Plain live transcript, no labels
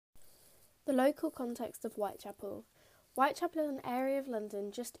The local context of Whitechapel. Whitechapel is an area of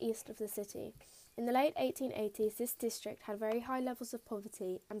London just east of the city. In the late 1880s, this district had very high levels of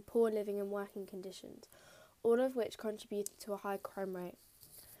poverty and poor living and working conditions, all of which contributed to a high crime rate.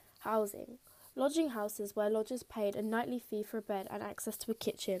 Housing. Lodging houses where lodgers paid a nightly fee for a bed and access to a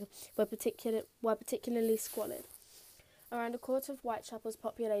kitchen were particularly squalid. Around a quarter of Whitechapel's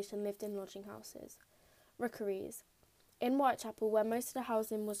population lived in lodging houses. Rookeries. In Whitechapel, where most of the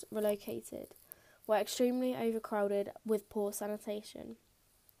housing was relocated, were extremely overcrowded with poor sanitation.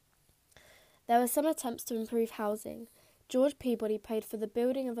 There were some attempts to improve housing. George Peabody paid for the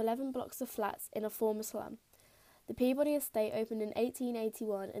building of 11 blocks of flats in a former slum. The Peabody estate opened in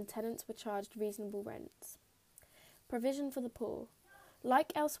 1881 and tenants were charged reasonable rents. Provision for the poor.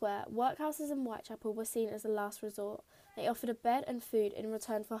 Like elsewhere, workhouses in Whitechapel were seen as a last resort. They offered a bed and food in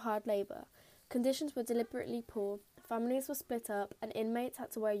return for hard labour. Conditions were deliberately poor, families were split up, and inmates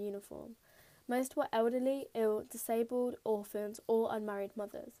had to wear a uniform. Most were elderly, ill, disabled, orphans, or unmarried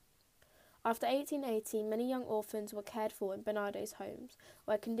mothers. After 1880, many young orphans were cared for in Bernardo's homes,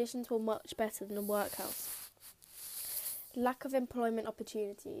 where conditions were much better than a workhouse. Lack of employment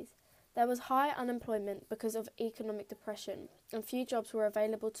opportunities. There was high unemployment because of economic depression, and few jobs were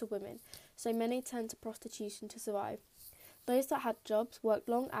available to women, so many turned to prostitution to survive. Those that had jobs worked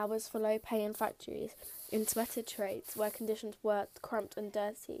long hours for low pay in factories, in sweated trades, where conditions were cramped and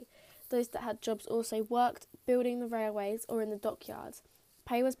dirty. Those that had jobs also worked building the railways or in the dockyards.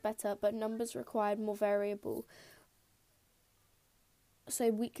 Pay was better, but numbers required more variable, so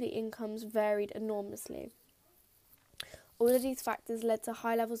weekly incomes varied enormously. All of these factors led to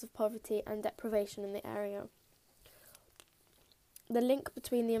high levels of poverty and deprivation in the area. The link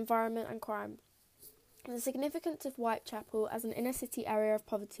between the environment and crime. The significance of Whitechapel as an inner-city area of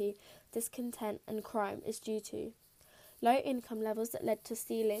poverty, discontent and crime is due to low income levels that led to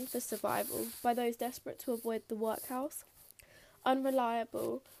stealing for survival by those desperate to avoid the workhouse,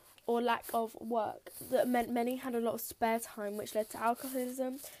 unreliable or lack of work that meant many had a lot of spare time, which led to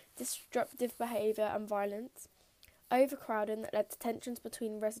alcoholism, disruptive behaviour and violence, overcrowding that led to tensions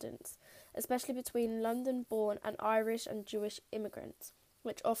between residents, especially between London-born and Irish and Jewish immigrants,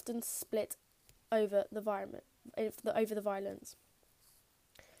 which often split over the violence.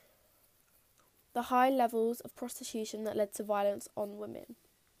 The high levels of prostitution that led to violence on women.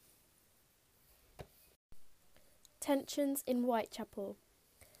 Tensions in Whitechapel.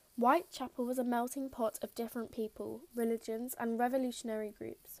 Whitechapel was a melting pot of different people, religions and revolutionary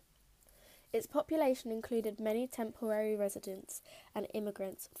groups. Its population included many temporary residents and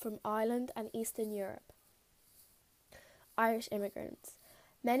immigrants from Ireland and Eastern Europe. Irish immigrants.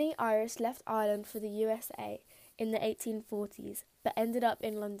 Many Irish left Ireland for the USA in the 1840s, but ended up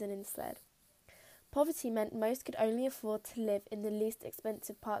in London instead. Poverty meant most could only afford to live in the least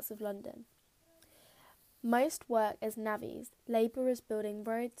expensive parts of London. Most work as navvies, labourers building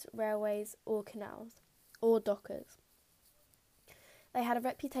roads, railways or canals, or dockers. They had a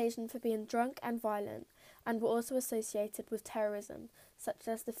reputation for being drunk and violent, and were also associated with terrorism, such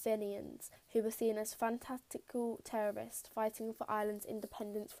as the Fenians, who were seen as fantastical terrorists fighting for Ireland's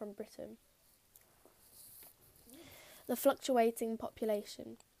independence from Britain. The fluctuating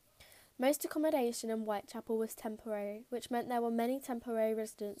population. Most accommodation in Whitechapel was temporary, which meant there were many temporary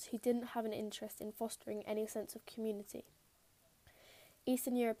residents who didn't have an interest in fostering any sense of community.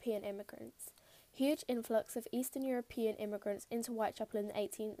 Eastern European immigrants. Huge influx of Eastern European immigrants into Whitechapel in the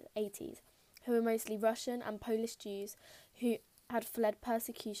 1880s, who were mostly Russian and Polish Jews who had fled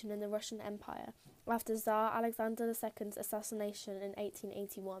persecution in the Russian Empire after Tsar Alexander II's assassination in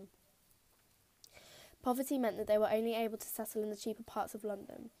 1881. Poverty meant that they were only able to settle in the cheaper parts of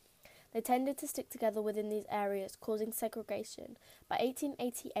London. They tended to stick together within these areas, causing segregation. By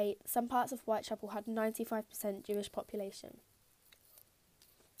 1888, some parts of Whitechapel had 95% Jewish population.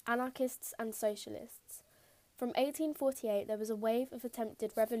 Anarchists and socialists. From 1848, there was a wave of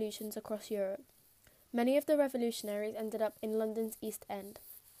attempted revolutions across Europe. Many of the revolutionaries ended up in London's East End.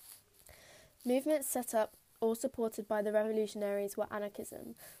 Movements set up or supported by the revolutionaries were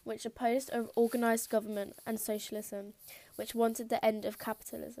anarchism, which opposed organised government, and socialism, which wanted the end of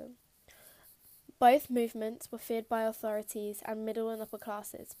capitalism. Both movements were feared by authorities and middle and upper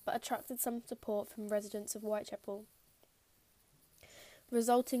classes, but attracted some support from residents of Whitechapel.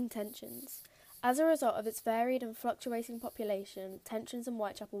 Resulting tensions. As a result of its varied and fluctuating population, tensions in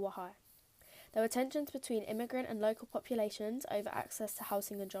Whitechapel were high. There were tensions between immigrant and local populations over access to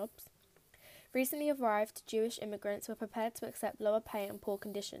housing and jobs. Recently arrived Jewish immigrants were prepared to accept lower pay and poor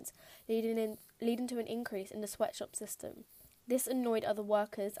conditions, leading to an increase in the sweatshop system. This annoyed other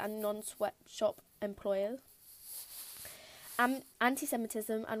workers and non-sweatshop employers.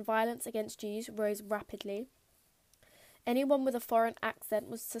 Anti-Semitism and violence against Jews rose rapidly. Anyone with a foreign accent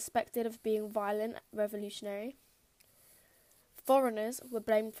was suspected of being violent revolutionary. Foreigners were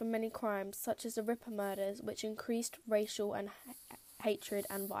blamed for many crimes, such as the Ripper murders, which increased racial and hatred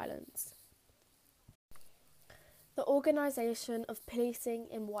and violence. The organisation of policing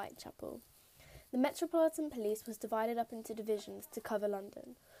in Whitechapel. The Metropolitan Police was divided up into divisions to cover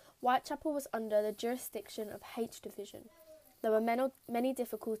London. Whitechapel was under the jurisdiction of H Division. There were many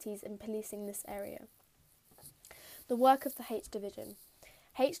difficulties in policing this area. The work of the H Division.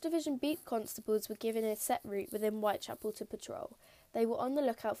 H Division beat constables were given a set route within Whitechapel to patrol. They were on the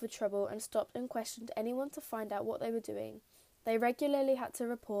lookout for trouble and stopped and questioned anyone to find out what they were doing. They regularly had to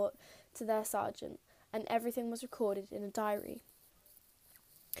report to their sergeant, and everything was recorded in a diary.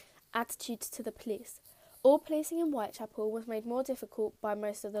 Attitudes to the police. All policing in Whitechapel was made more difficult by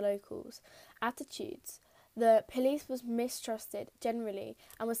most of the locals. Attitudes. The police was mistrusted generally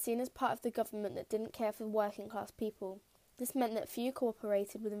and was seen as part of the government that didn't care for working class people. This meant that few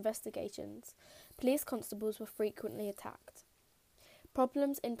cooperated with investigations. Police constables were frequently attacked.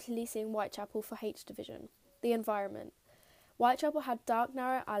 Problems in policing Whitechapel for H Division. The environment. Whitechapel had dark,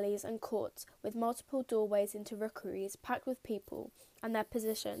 narrow alleys and courts with multiple doorways into rookeries packed with people and their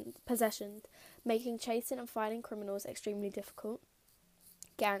possessions, making chasing and finding criminals extremely difficult.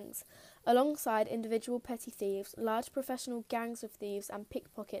 Gangs. Alongside individual petty thieves, large professional gangs of thieves and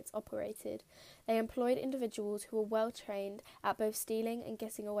pickpockets operated. They employed individuals who were well trained at both stealing and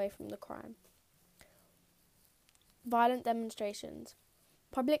getting away from the crime. Violent demonstrations.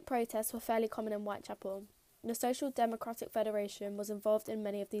 Public protests were fairly common in Whitechapel. The Social Democratic Federation was involved in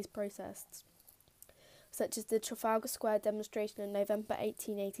many of these protests, such as the Trafalgar Square demonstration in November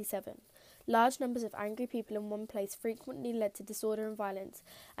 1887. Large numbers of angry people in one place frequently led to disorder and violence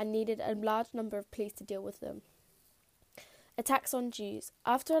and needed a large number of police to deal with them. Attacks on Jews.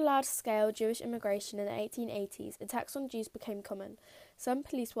 After a large-scale Jewish immigration in the 1880s, attacks on Jews became common. Some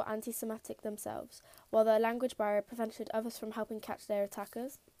police were anti-Semitic themselves, while their language barrier prevented others from helping catch their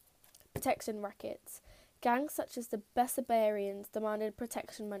attackers. Protection rackets. Gangs such as the Bessarians demanded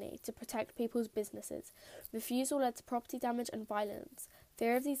protection money to protect people's businesses. Refusal led to property damage and violence.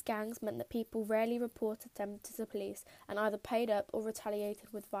 Fear of these gangs meant that people rarely reported them to the police and either paid up or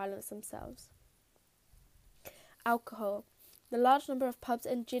retaliated with violence themselves. Alcohol. The large number of pubs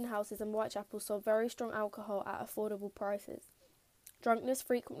and gin houses in Whitechapel sold very strong alcohol at affordable prices. Drunkenness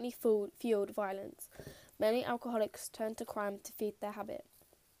frequently fueled violence. Many alcoholics turned to crime to feed their habit.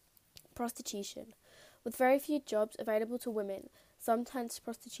 Prostitution. With very few jobs available to women, some turned to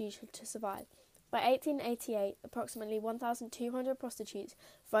prostitution to survive. By 1888, approximately 1,200 prostitutes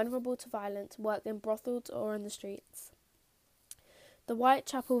vulnerable to violence worked in brothels or on the streets. The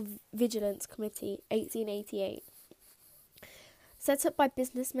Whitechapel Vigilance Committee, 1888. Set up by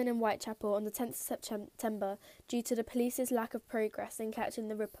businessmen in Whitechapel on the 10th of September due to the police's lack of progress in catching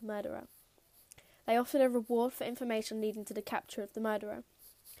the Ripper murderer. They offered a reward for information leading to the capture of the murderer.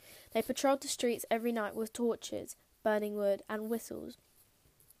 They patrolled the streets every night with torches, burning wood, and whistles.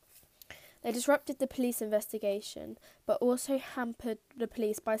 They disrupted the police investigation, but also hampered the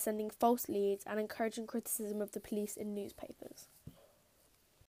police by sending false leads and encouraging criticism of the police in newspapers.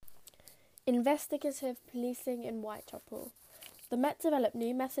 Investigative policing in Whitechapel. The Met developed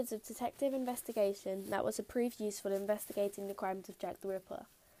new methods of detective investigation that was proved useful in investigating the crimes of Jack the Ripper,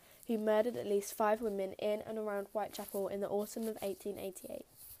 who murdered at least 5 women in and around Whitechapel in the autumn of 1888.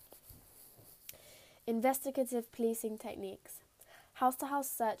 Investigative policing techniques. House-to-house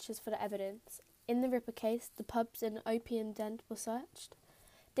searches for the evidence. In the Ripper case, the pubs and opium den were searched.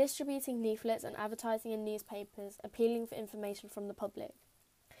 Distributing leaflets and advertising in newspapers, appealing for information from the public.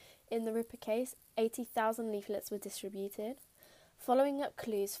 In the Ripper case, 80,000 leaflets were distributed. Following up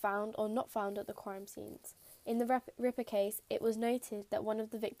clues found or not found at the crime scenes. In the Ripper case, it was noted that one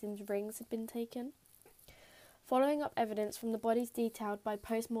of the victims' rings had been taken. Following up evidence from the bodies detailed by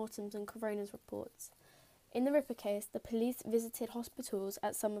post-mortems and coroner's reports. In the Ripper case, the police visited hospitals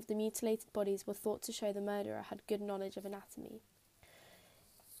as some of the mutilated bodies were thought to show the murderer had good knowledge of anatomy.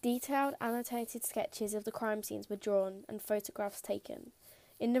 Detailed, annotated sketches of the crime scenes were drawn and photographs taken.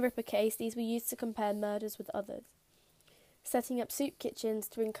 In the Ripper case, these were used to compare murders with others. Setting up soup kitchens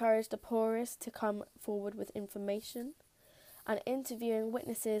to encourage the poorest to come forward with information, and interviewing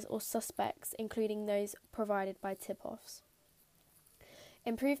witnesses or suspects, including those provided by tip-offs.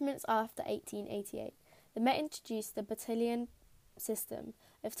 Improvements after 1888. The Met introduced the battalion system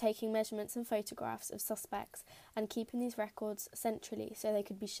of taking measurements and photographs of suspects and keeping these records centrally so they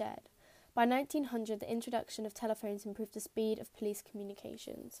could be shared. By 1900, the introduction of telephones improved the speed of police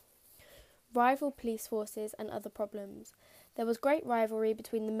communications. Rival police forces and other problems. There was great rivalry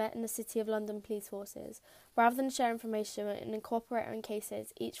between the Met and the City of London police forces. Rather than share information and cooperate on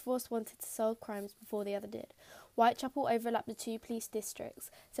cases, each force wanted to solve crimes before the other did. Whitechapel overlapped the two police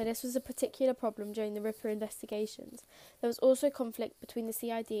districts, so this was a particular problem during the Ripper investigations. There was also conflict between the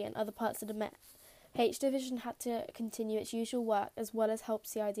CID and other parts of the Met. H Division had to continue its usual work as well as help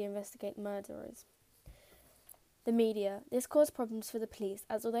CID investigate murderers. The media. This caused problems for the police,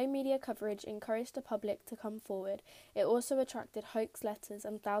 as although media coverage encouraged the public to come forward, it also attracted hoax letters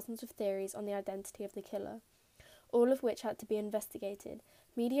and thousands of theories on the identity of the killer, all of which had to be investigated.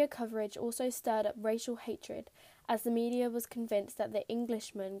 Media coverage also stirred up racial hatred, as the media was convinced that the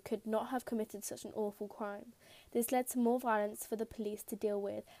Englishman could not have committed such an awful crime. This led to more violence for the police to deal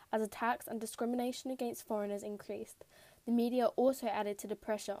with, as attacks and discrimination against foreigners increased. The media also added to the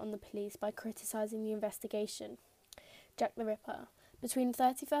pressure on the police by criticising the investigation. Jack the Ripper. Between the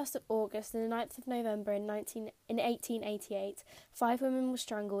 31st of August and the 9th of November in 1888, 5 women were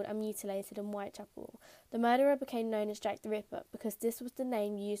strangled and mutilated in Whitechapel. The murderer became known as Jack the Ripper because this was the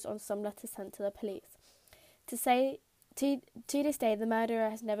name used on some letters sent to the police. To this day, the murderer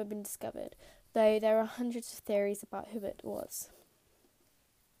has never been discovered, though there are hundreds of theories about who it was.